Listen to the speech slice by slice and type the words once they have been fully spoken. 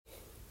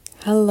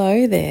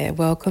Hello there,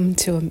 welcome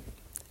to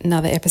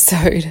another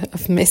episode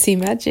of Messy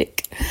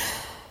Magic.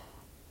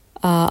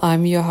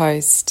 I'm your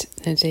host,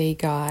 Nadee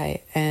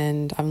Guy,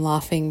 and I'm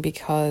laughing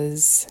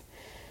because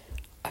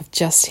I've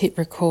just hit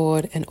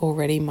record and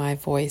already my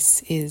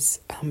voice is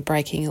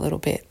breaking a little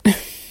bit.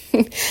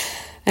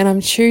 And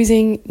I'm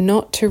choosing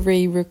not to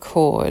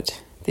re-record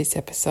this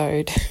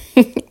episode,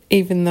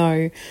 even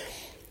though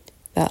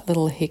that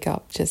little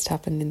hiccup just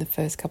happened in the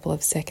first couple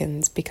of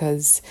seconds,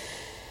 because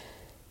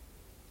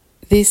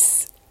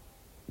this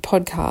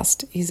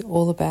podcast is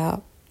all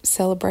about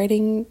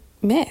celebrating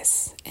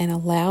mess and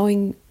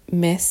allowing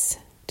mess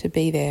to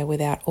be there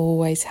without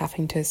always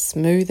having to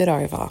smooth it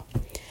over.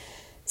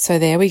 So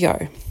there we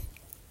go.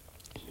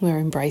 We're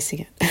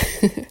embracing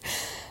it.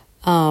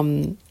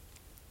 I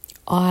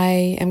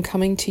am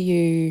coming to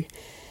you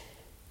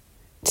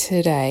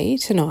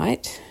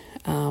tonight,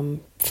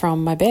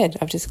 from my bed.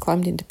 I've just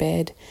climbed into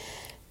bed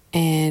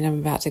and I'm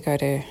about to go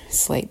to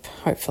sleep,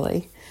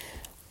 hopefully.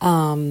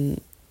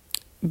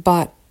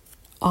 But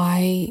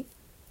I've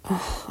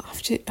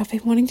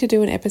been wanting to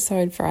do an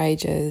episode for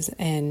ages,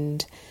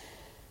 and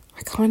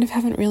I kind of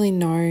haven't really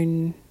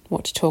known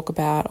what to talk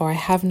about, or I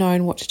have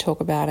known what to talk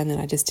about and then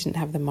I just didn't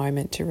have the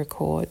moment to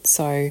record.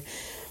 So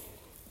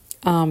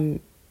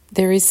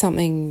there is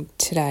something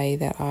today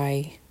that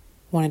I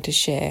wanted to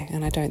share,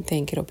 and I don't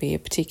think it'll be a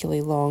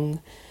particularly long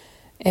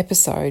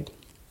episode,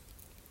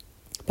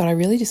 but I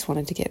really just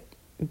wanted to get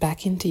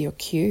back into your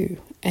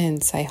queue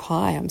and say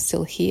hi, I'm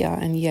still here,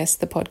 and yes,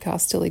 the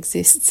podcast still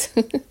exists.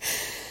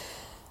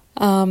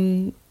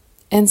 And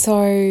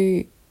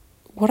so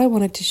what I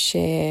wanted to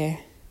share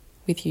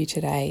with you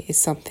today is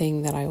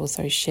something that I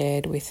also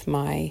shared with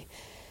my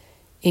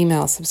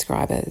email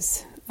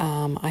subscribers.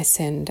 I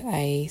send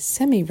a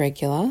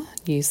semi-regular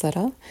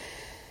newsletter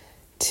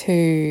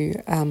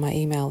to my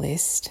email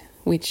list,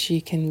 which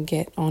you can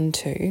get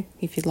onto.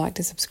 If you'd like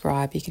to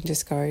subscribe, you can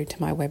just go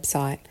to my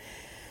website.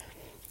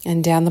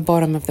 And down the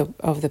bottom of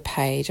the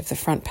page, of the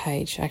front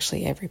page,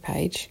 actually every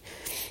page,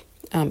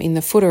 in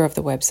the footer of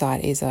the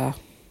website is an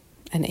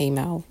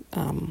email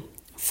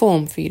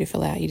form for you to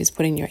fill out. You just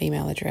put in your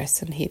email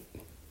address and hit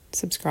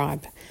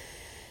subscribe,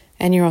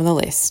 and you're on the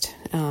list.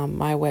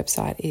 My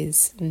website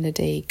is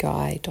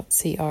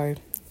nadeeguy.co,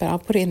 but I'll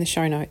put it in the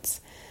show notes.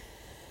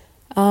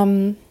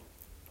 And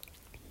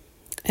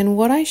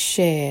what I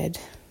shared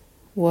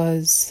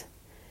was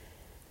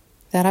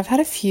that I've had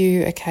a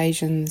few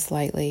occasions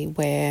lately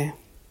where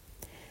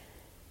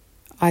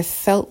I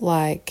felt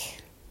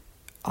like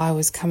I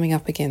was coming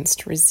up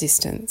against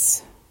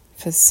resistance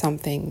for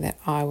something that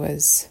I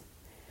was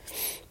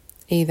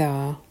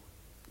either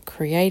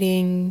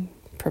creating,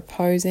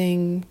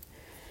 proposing,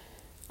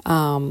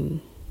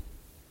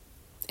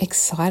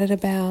 excited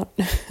about.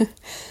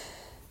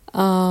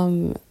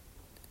 And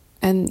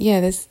yeah,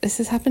 this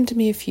has happened to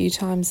me a few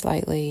times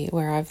lately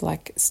where I've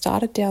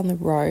started down the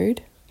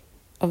road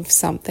of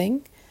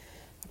something,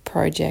 a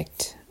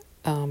project,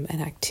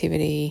 an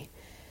activity,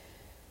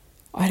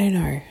 I don't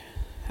know,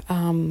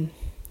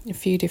 a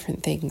few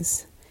different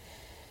things.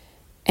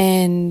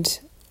 And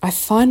I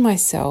find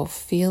myself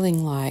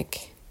feeling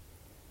like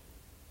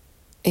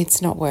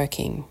it's not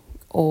working,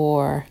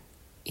 or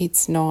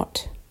it's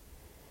not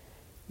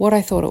what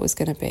I thought it was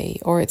going to be,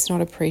 or it's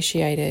not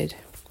appreciated,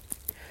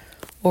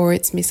 or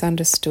it's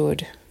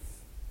misunderstood,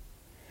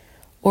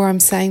 or I'm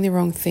saying the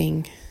wrong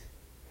thing.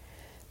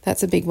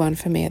 That's a big one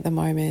for me at the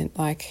moment.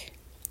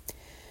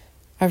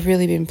 I've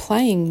really been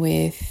playing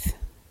with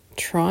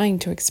trying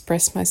to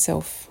express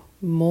myself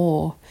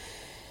more,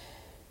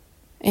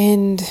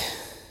 and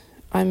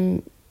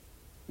I'm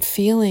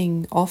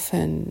feeling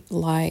often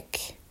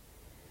like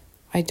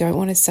I don't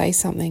want to say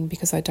something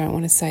because I don't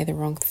want to say the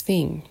wrong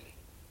thing.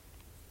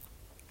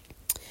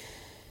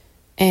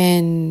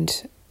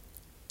 And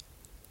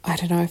I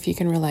don't know if you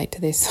can relate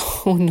to this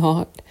or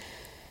not,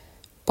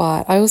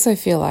 but I also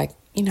feel like,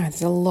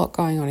 there's a lot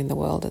going on in the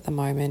world at the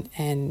moment,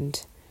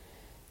 and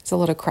there's a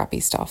lot of crappy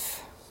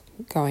stuff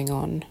going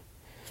on.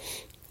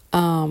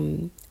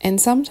 And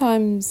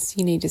sometimes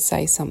you need to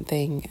say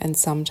something and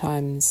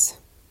sometimes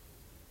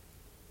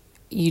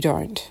you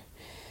don't.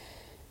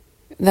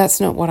 That's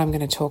not what I'm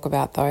going to talk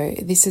about though.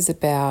 This is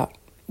about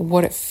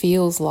what it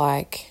feels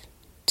like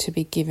to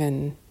be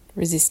given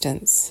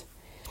resistance,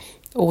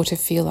 or to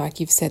feel like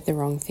you've said the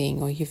wrong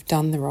thing or you've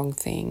done the wrong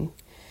thing.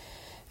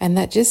 And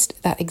that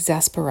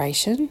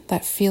exasperation,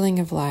 that feeling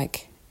of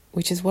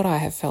which is what I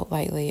have felt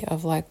lately,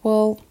 of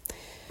well,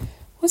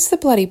 what's the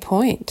bloody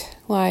point?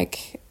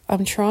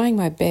 I'm trying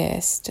my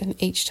best,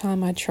 and each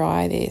time I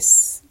try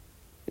this,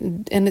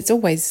 and it's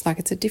always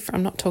it's a different,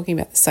 I'm not talking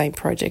about the same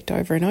project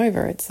over and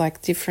over. It's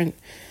different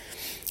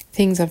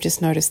things. I've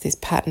just noticed this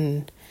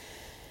pattern,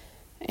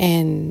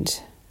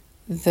 and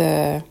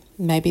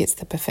maybe it's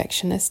the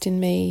perfectionist in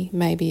me,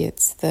 maybe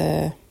it's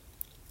the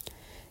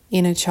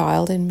inner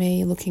child in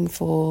me looking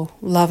for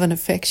love and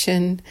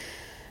affection.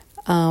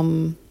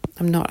 I'm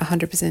not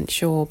 100%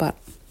 sure, but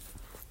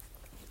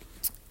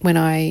when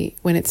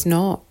it's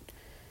not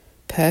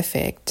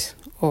perfect,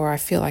 or I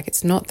feel like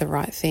it's not the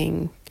right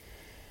thing,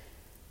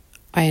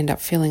 I end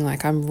up feeling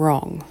like I'm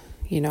wrong,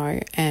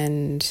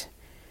 and,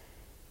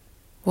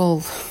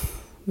 well,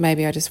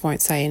 maybe I just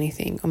won't say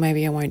anything, or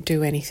maybe I won't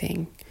do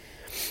anything.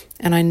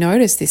 And I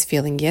noticed this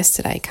feeling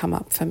yesterday come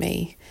up for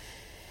me,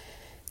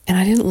 and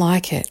I didn't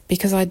like it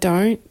because I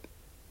don't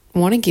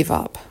want to give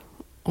up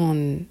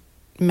on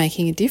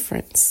making a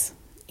difference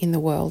in the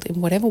world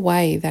in whatever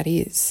way that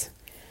is,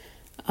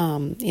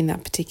 in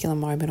that particular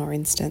moment or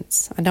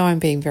instance. I know I'm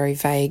being very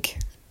vague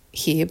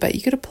here, but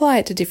you could apply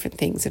it to different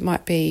things. It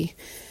might be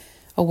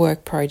a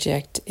work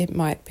project. It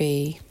might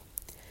be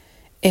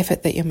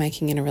effort that you're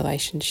making in a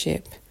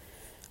relationship.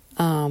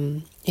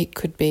 It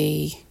could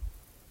be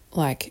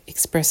like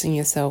expressing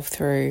yourself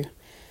through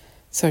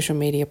social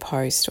media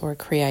post or a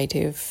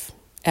creative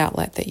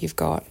outlet that you've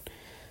got.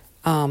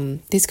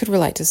 This could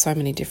relate to so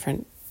many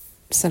different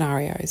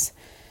scenarios.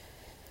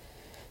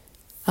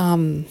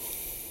 And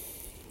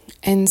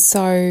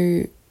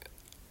so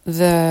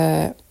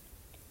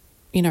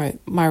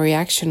my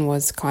reaction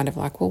was kind of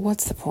like, well,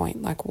 what's the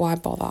point? Like, why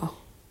bother?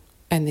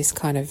 And this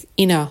kind of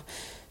inner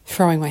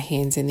throwing my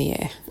hands in the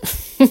air.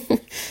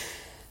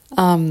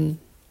 And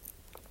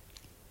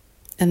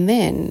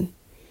then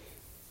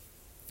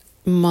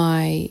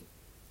my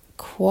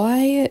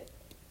quiet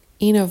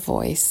inner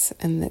voice,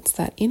 and it's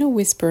that inner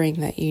whispering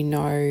that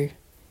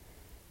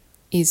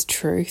is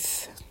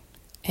truth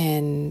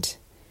and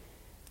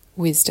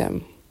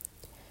wisdom,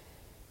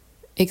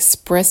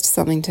 expressed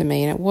something to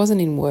me, and it wasn't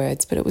in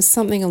words, but it was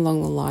something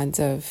along the lines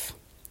of,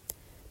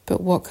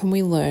 but what can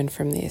we learn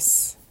from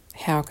this?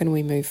 How can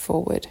we move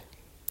forward?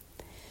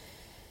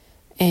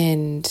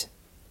 And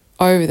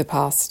over the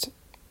past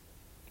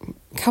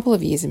couple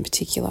of years in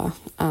particular,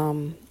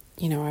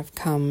 I've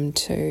come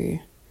to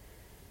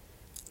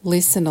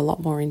listen a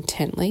lot more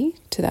intently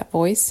to that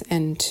voice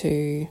and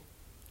to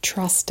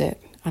trust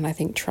it. And I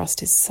think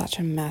trust is such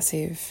a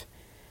massive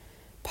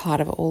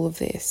part of all of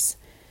this.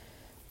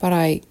 But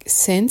I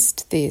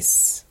sensed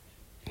this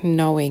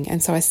knowing,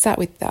 and so I sat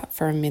with that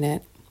for a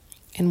minute.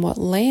 And what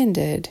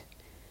landed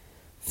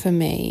for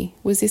me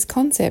was this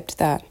concept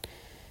that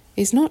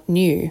is not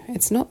new.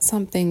 It's not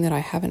something that I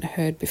haven't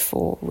heard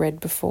before, read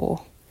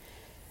before,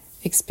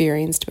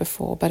 experienced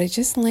before, but it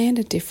just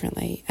landed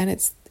differently. And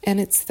it's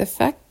the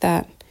fact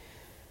that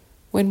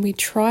when we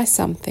try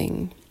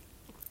something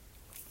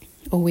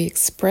or we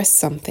express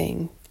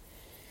something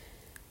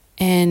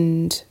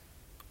and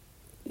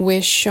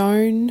we're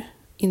shown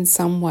in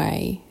some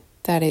way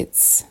that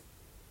it's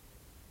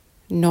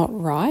not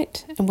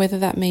right, and whether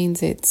that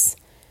means it's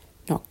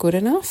not good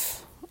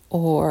enough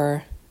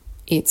or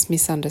it's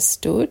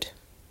misunderstood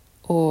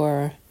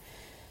or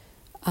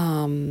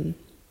I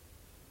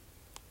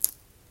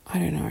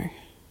don't know.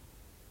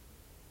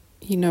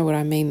 You know what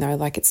I mean though,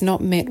 like it's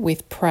not met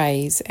with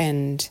praise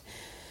and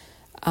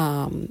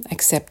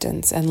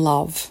acceptance and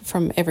love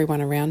from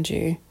everyone around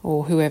you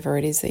or whoever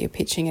it is that you're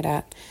pitching it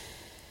at.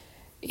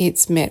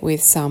 It's met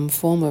with some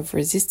form of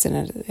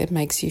resistance. It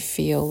makes you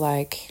feel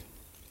like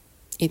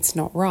it's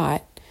not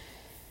right.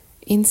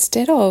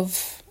 Instead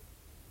of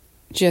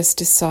just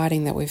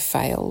deciding that we've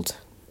failed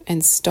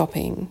and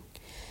stopping,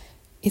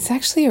 it's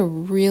actually a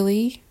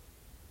really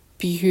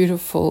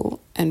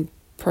beautiful and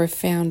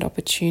profound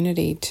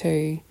opportunity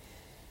to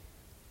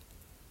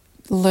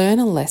learn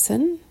a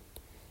lesson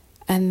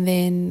and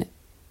then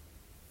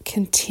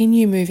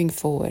continue moving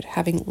forward,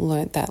 having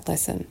learnt that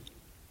lesson.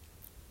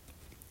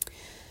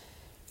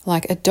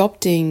 Like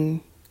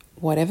adopting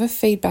whatever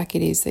feedback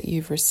it is that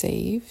you've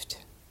received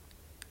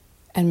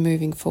and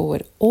moving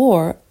forward.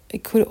 Or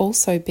it could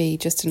also be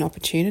just an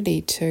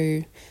opportunity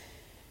to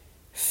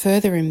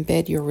further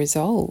embed your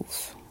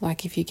resolve.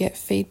 Like if you get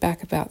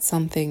feedback about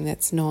something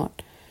that's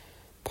not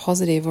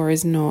positive or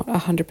is not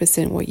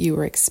 100% what you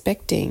were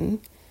expecting,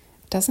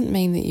 doesn't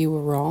mean that you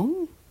were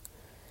wrong.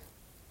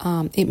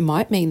 It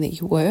might mean that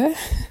you were,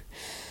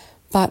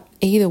 but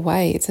either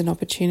way, it's an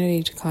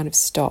opportunity to kind of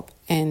stop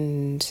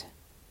and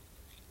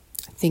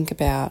think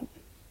about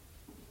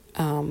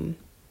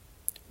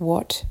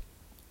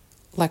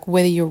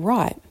whether you're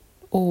right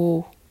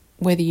or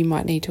whether you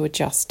might need to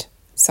adjust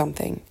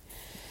something.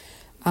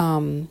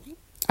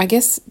 I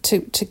guess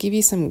to give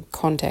you some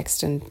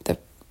context and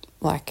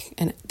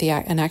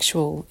an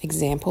actual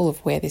example of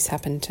where this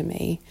happened to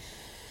me,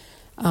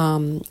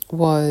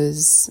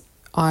 was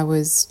I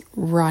was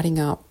writing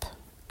up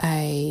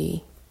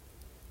a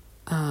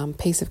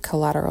piece of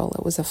collateral.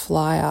 It was a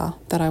flyer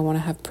that I want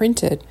to have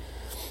printed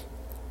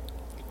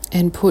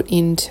and put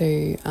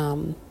into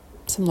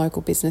some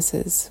local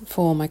businesses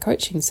for my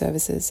coaching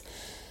services.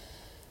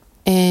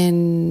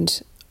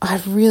 And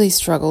I've really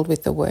struggled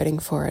with the wording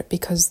for it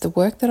because the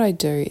work that I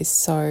do is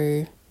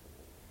so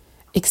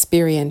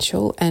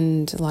experiential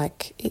and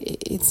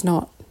it's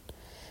not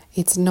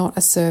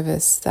a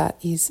service that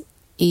is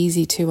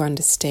easy to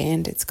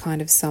understand. It's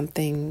kind of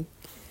something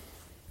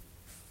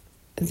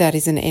that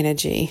is an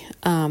energy,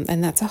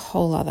 and that's a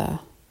whole other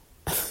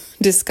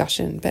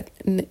discussion. But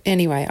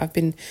anyway, I've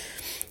been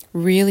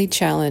really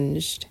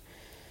challenged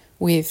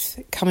with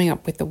coming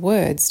up with the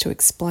words to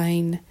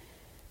explain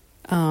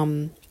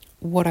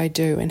what I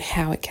do and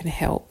how it can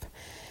help.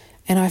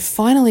 And I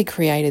finally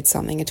created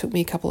something. It took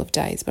me a couple of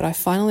days, but I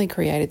finally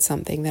created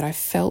something that I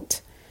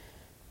felt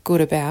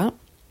good about.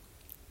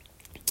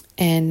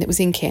 And it was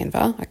in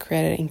Canva. I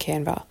created it in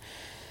Canva.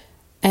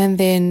 And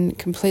then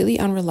completely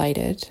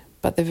unrelated,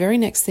 but the very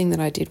next thing that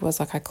I did was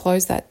I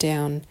closed that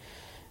down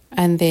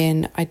and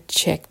then I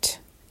checked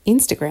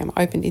Instagram,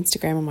 opened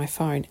Instagram on my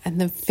phone. And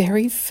the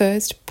very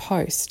first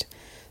post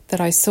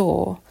that I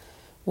saw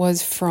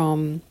was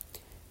from,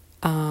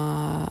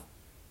 I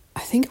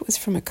think it was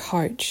from a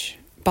coach,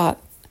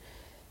 but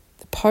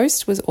the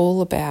post was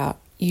all about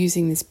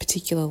using this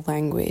particular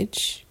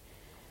language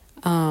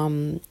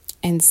and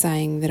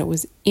saying that it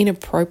was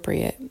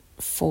inappropriate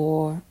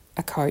for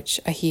a coach,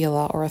 a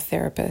healer, or a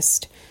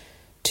therapist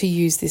to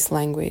use this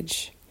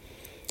language.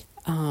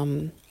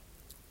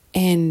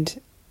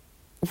 And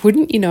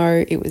wouldn't you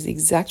know, it was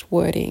exact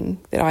wording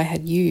that I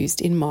had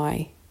used in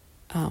my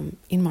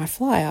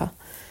flyer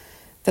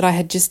that I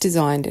had just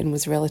designed and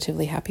was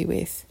relatively happy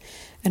with.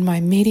 And my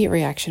immediate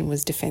reaction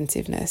was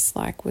defensiveness,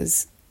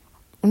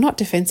 not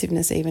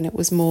defensiveness even, it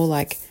was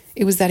more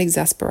it was that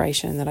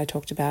exasperation that I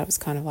talked about. It was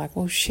kind of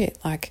well, shit,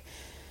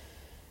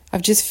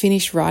 I've just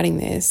finished writing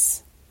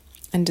this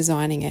and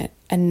designing it,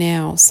 and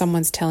now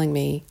someone's telling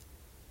me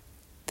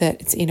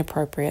that it's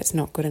inappropriate, it's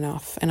not good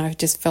enough. And I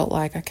just felt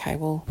okay,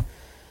 well,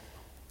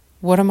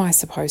 what am I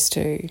supposed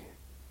to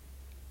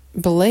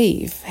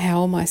believe?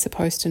 How am I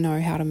supposed to know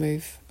how to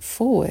move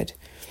forward?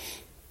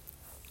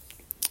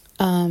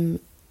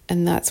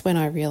 And that's when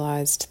I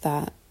realized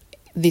that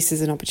this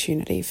is an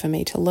opportunity for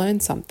me to learn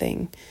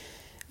something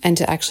and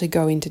to actually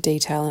go into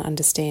detail and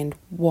understand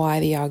why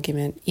the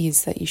argument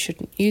is that you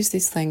shouldn't use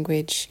this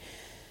language.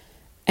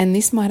 And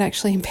this might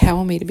actually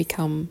empower me to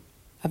become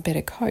a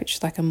better coach,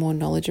 a more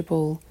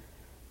knowledgeable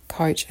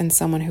coach, and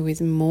someone who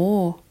is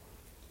more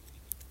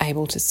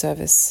able to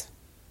service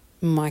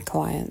my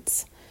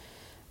clients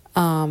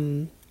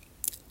in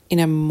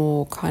a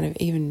more kind of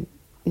even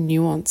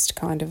nuanced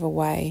kind of a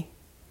way.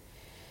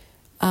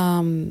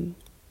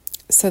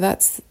 So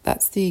that's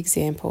the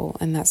example,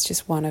 and that's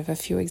just one of a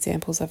few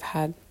examples I've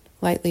had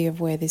lately of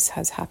where this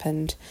has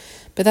happened.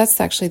 But that's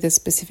actually the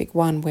specific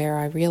one where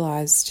I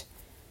realised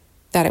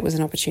that it was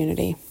an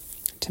opportunity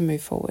to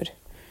move forward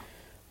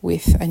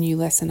with a new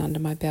lesson under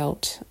my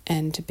belt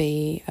and to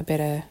be a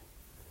better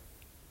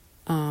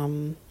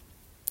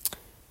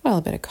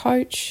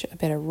coach, a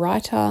better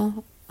writer,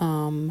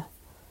 and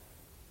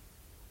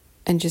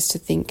just to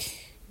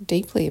think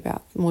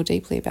more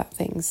deeply about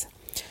things,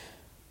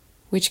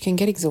 which can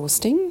get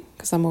exhausting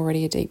because I'm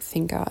already a deep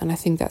thinker. And I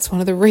think that's one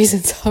of the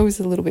reasons I was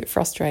a little bit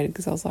frustrated,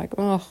 because I was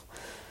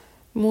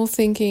more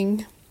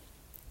thinking.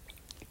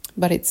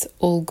 But it's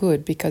all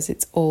good because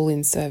it's all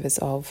in service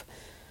of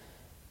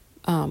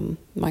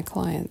my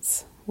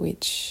clients,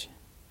 which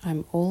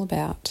I'm all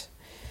about.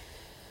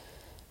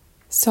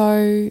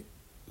 So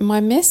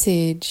my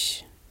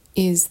message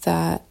is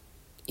that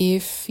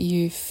if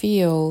you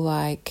feel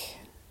like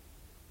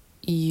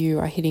you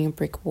are hitting a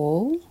brick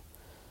wall,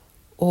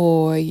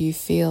 or you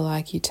feel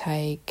like you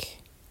take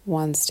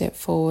one step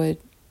forward,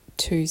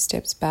 2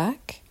 steps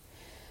back,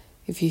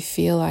 if you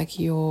feel like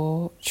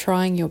you're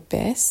trying your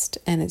best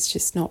and it's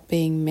just not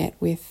being met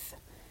with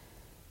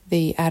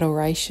the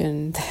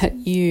adoration that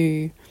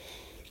you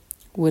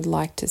would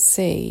like to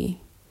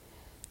see,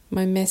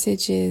 my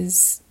message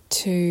is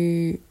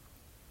to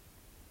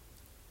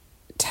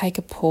take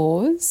a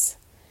pause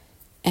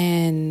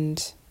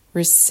and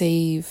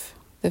receive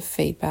the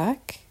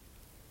feedback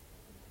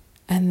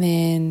and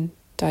then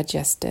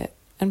digest it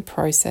and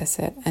process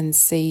it and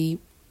see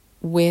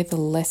where the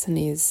lesson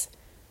is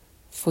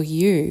for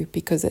you,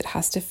 because it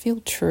has to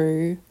feel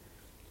true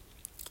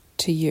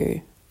to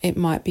you. It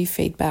might be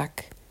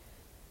feedback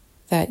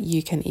that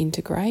you can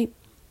integrate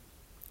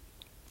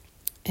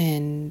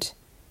and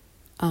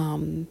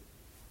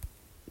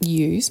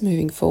use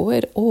moving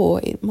forward, or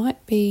it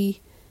might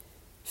be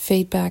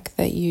feedback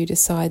that you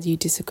decide you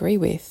disagree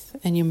with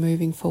and you're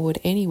moving forward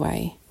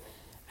anyway,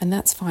 and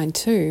that's fine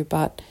too.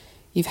 But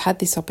you've had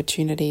this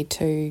opportunity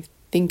to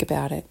think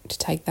about it, to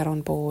take that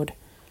on board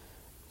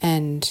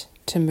and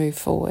to move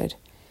forward.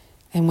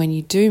 And when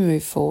you do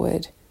move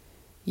forward,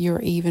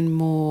 you're even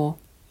more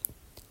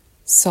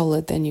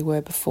solid than you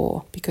were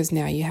before, because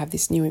now you have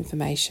this new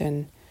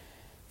information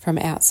from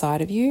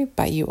outside of you,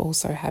 but you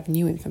also have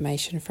new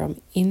information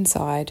from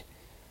inside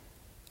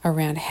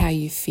around how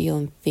you feel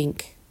and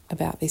think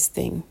about this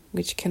thing,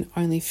 which can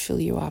only fill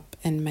you up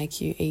and make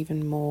you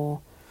even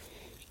more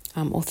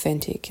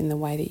authentic in the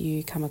way that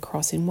you come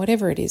across in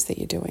whatever it is that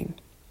you're doing.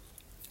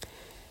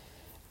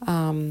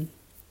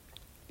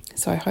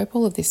 So I hope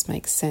all of this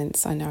makes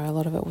sense. I know a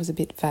lot of it was a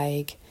bit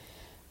vague.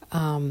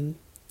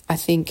 I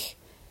think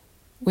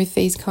with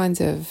these kinds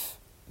of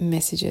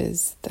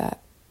messages that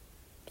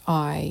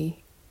I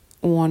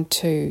want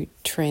to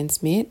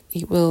transmit,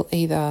 it will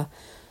either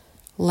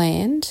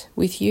land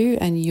with you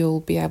and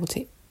you'll be able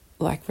to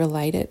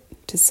relate it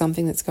to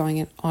something that's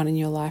going on in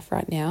your life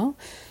right now,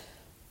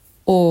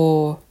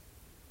 or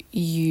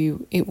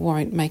it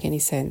won't make any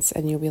sense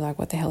and you'll be like,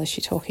 what the hell is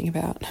she talking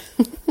about?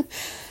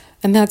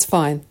 And that's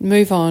fine.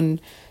 Move on.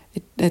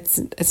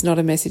 It's not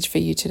a message for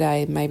you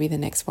today. Maybe the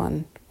next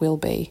one will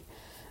be.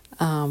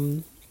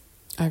 I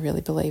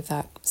really believe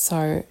that.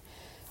 So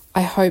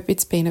I hope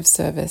it's been of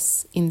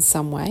service in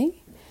some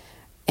way.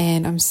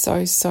 And I'm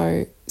so,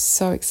 so,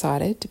 so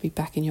excited to be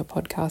back in your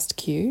podcast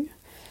queue.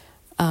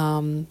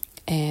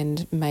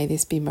 And may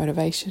this be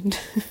motivation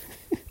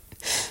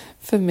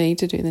for me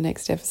to do the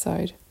next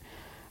episode.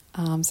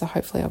 So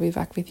hopefully I'll be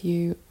back with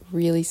you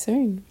really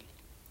soon.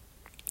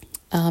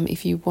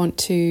 If you want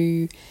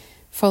to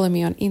follow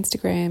me on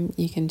Instagram,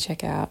 you can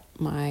check out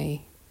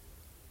my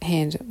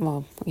handle.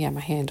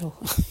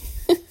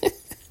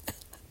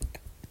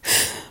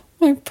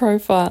 My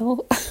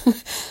profile.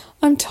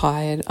 I'm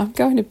tired. I'm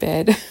going to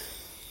bed.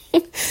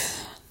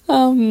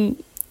 My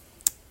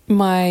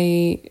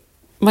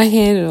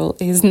handle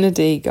is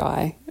Nadee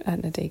Guy.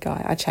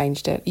 I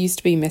changed it. It used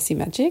to be Messy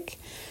Magic,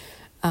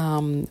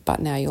 but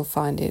now you'll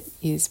find it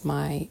is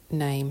my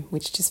name,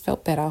 which just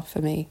felt better for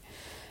me.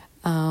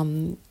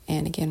 And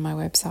again, my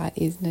website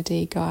is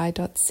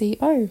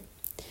nadeeguy.co.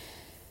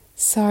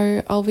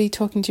 So I'll be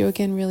talking to you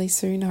again really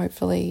soon,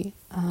 hopefully.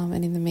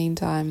 And in the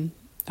meantime,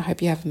 I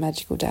hope you have a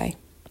magical day.